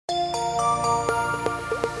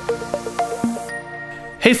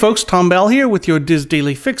Hey folks, Tom Bell here with your Diz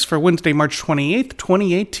Daily Fix for Wednesday, March 28th,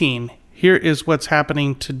 2018. Here is what's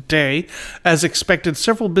happening today. As expected,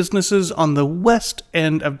 several businesses on the west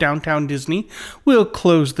end of downtown Disney will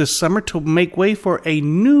close this summer to make way for a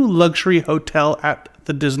new luxury hotel at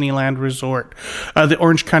the Disneyland Resort. The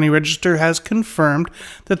Orange County Register has confirmed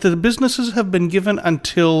that the businesses have been given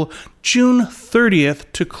until June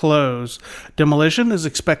 30th to close. Demolition is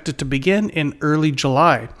expected to begin in early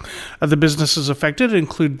July. The businesses affected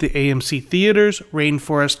include the AMC Theaters,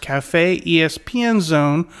 Rainforest Cafe, ESPN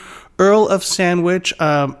Zone, Earl of Sandwich,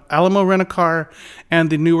 Alamo Rent-A-Car, and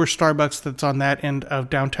the newer Starbucks that's on that end of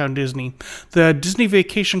downtown Disney. The Disney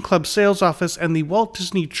Vacation Club sales office and the Walt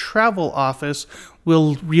Disney Travel office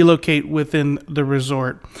will relocate within the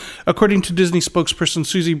resort. According to Disney spokesperson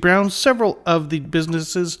Susie Brown, several of the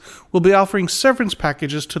businesses will be offering severance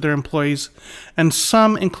packages to their employees, and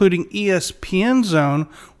some, including ESPN Zone,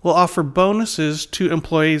 will offer bonuses to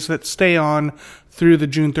employees that stay on through the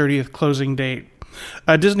June 30th closing date.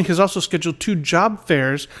 Disney has also scheduled 2 job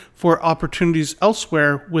fairs for opportunities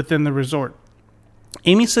elsewhere within the resort.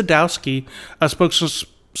 Amy Sadowski, a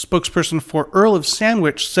spokesperson for Earl of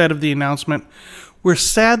Sandwich, said of the announcement, "We're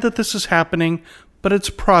sad that this is happening, but it's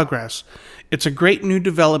progress. It's a great new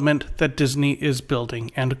development that Disney is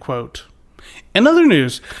building," end quote. In other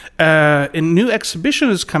news, a new exhibition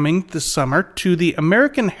is coming this summer to the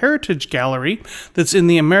American Heritage Gallery that's in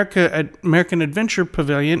the American Adventure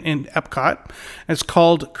Pavilion in Epcot. It's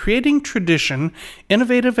called Creating Tradition,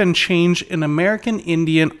 Innovative and Change in American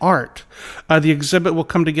Indian Art. The exhibit will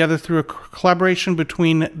come together through a collaboration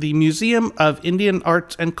between the Museum of Indian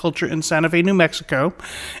Arts and Culture in Santa Fe, New Mexico,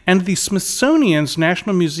 and the Smithsonian's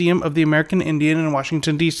National Museum of the American Indian in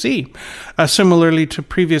Washington, D.C. Similarly to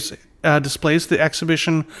previous displays, the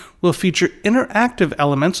exhibition will feature interactive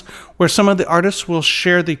elements where some of the artists will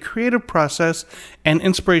share the creative process and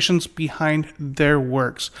inspirations behind their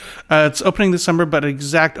works. It's opening this summer, but an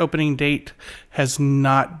exact opening date has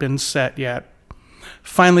not been set yet.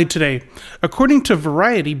 Finally today, according to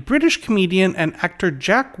Variety, British comedian and actor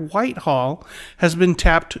Jack Whitehall has been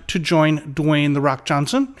tapped to join Dwayne "The Rock"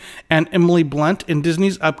 Johnson and Emily Blunt in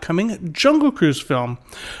Disney's upcoming Jungle Cruise film.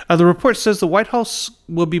 The report says the Whitehall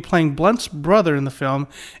will be playing Blunt's brother in the film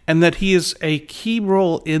and that he is a key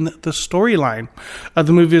role in the storyline.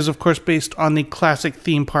 The movie is, of course, based on the classic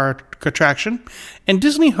theme park attraction, and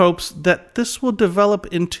Disney hopes that this will develop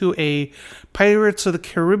into a Pirates of the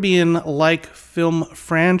Caribbean-like film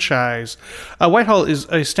franchise. Whitehall is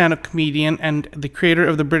a stand-up comedian and the creator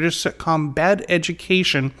of the British sitcom Bad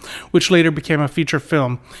Education, which later became a feature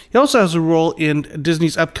film. He also has a role in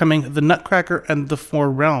Disney's upcoming The Nutcracker and the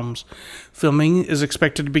Four Realms. Filming is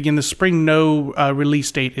expected to begin this spring. No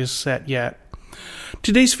release date is set yet.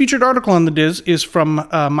 Today's featured article on the Diz is from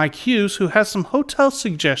Mike Hughes, who has some hotel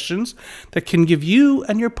suggestions that can give you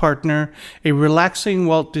and your partner a relaxing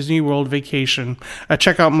Walt Disney World vacation.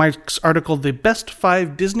 Check out Mike's article, The Best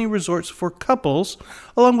 5 Disney Resorts for Couples,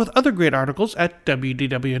 along with other great articles at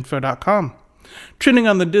wdwinfo.com. Trending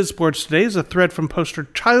on the Diz boards today is a thread from poster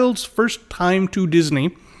Child's First Time to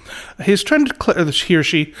Disney. He or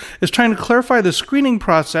she is trying to clarify the screening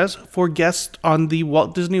process for guests on the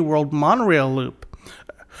Walt Disney World monorail loop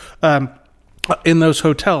in those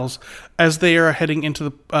hotels as they are heading into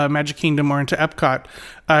the Magic Kingdom or into Epcot.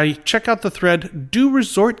 Check out the thread, Do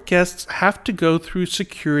Resort Guests Have to Go Through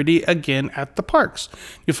Security Again at the Parks?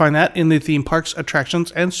 You'll find that in the Theme Parks,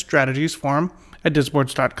 Attractions, and Strategies forum at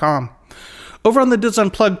disboards.com. Over on the Diz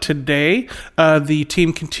Unplugged today, the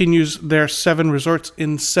team continues their 7 Resorts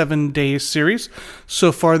in 7 Days series.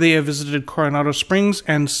 So far, they have visited Coronado Springs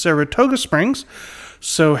and Saratoga Springs.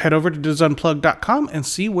 So head over to DizUnplugged.com and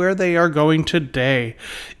see where they are going today.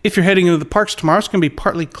 If you're heading into the parks tomorrow, it's going to be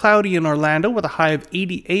partly cloudy in Orlando with a high of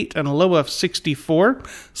 88 and a low of 64.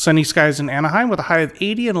 Sunny skies in Anaheim with a high of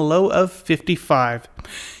 80 and a low of 55.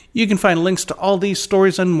 You can find links to all these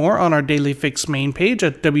stories and more on our Daily Fix main page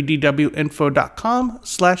at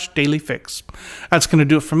wdwinfo.com/dailyfix. That's going to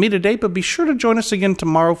do it for me today, but be sure to join us again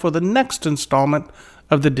tomorrow for the next installment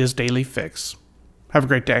of the Diz Daily Fix. Have a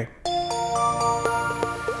great day.